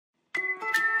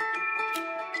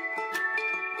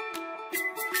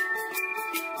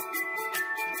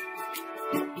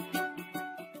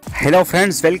Hello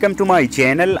friends, welcome to my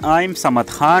channel. I'm Samad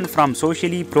Khan from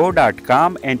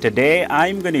sociallypro.com, and today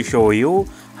I'm going to show you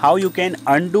how you can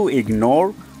undo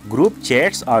ignore group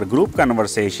chats or group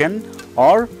conversation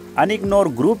or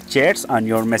unignore group chats on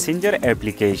your messenger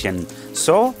application.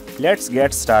 So let's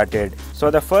get started.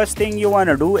 So the first thing you want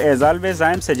to do, as always,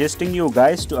 I'm suggesting you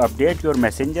guys to update your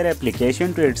messenger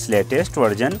application to its latest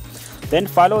version. Then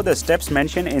follow the steps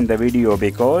mentioned in the video,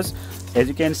 because as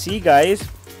you can see guys,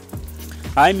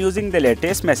 I'm using the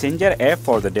latest messenger app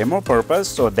for the demo purpose,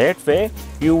 so that way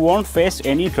you won't face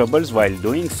any troubles while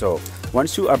doing so.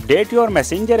 Once you update your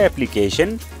messenger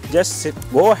application, just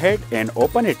go ahead and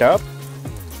open it up,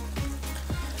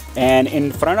 and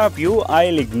in front of you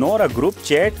I'll ignore a group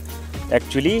chat.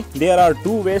 Actually, there are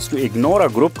two ways to ignore a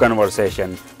group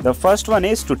conversation. The first one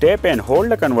is to tap and hold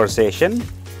the conversation,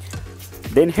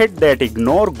 then hit that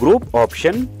ignore group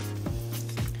option.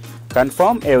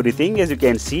 Confirm everything. As you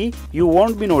can see, you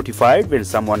won't be notified when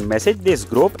someone messages this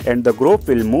group, and the group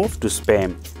will move to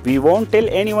spam. We won't tell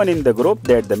anyone in the group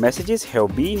that the messages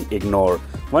have been ignored.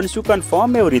 Once you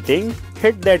confirm everything,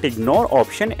 hit that ignore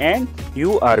option and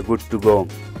you are good to go.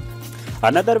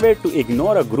 Another way to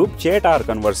ignore a group chat or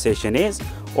conversation is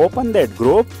open that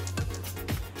group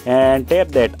and tap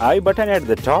that I button at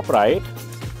the top right.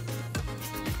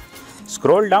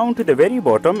 Scroll down to the very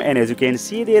bottom, and as you can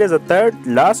see, there is a third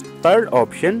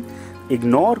option,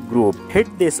 ignore group. Hit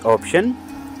this option.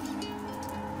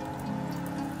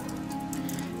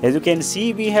 As you can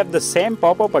see, we have the same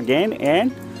pop-up again,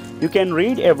 and you can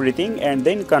read everything and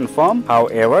then confirm.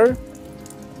 However,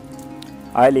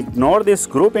 I'll ignore this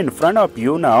group in front of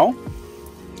you now,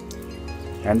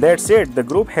 and that's it. The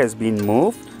group has been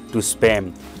moved to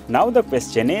spam. Now the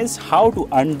question is how to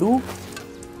undo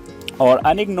or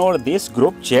unignore this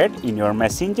group chat in your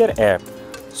messenger app.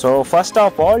 So first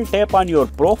of all, tap on your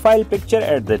profile picture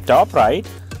at the top right,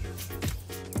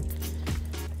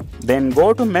 then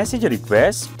go to message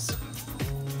requests,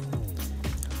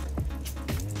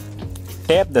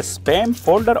 tap the spam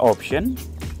folder option,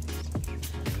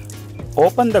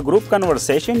 open the group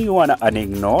conversation you want to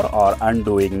unignore or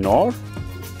undo ignore.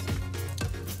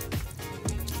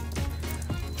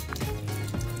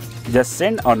 Just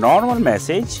send a normal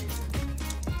message,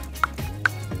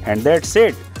 and that's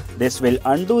it. This will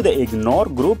undo the ignore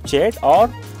group chat or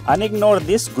unignore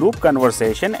this group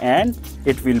conversation, and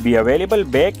it will be available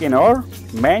back in our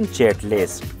main chat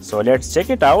list. So let's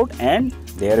check it out, and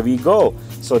there we go.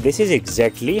 So this is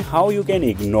exactly how you can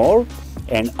ignore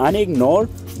and unignore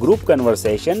group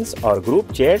conversations or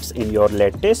group chats in your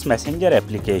latest messenger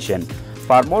application.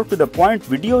 For more to the point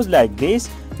videos like this,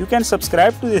 you can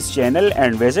subscribe to this channel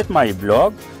and visit my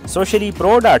blog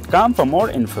sociallypro.com for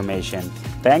more information.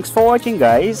 Thanks for watching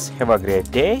guys. Have a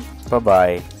great day. Bye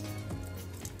bye.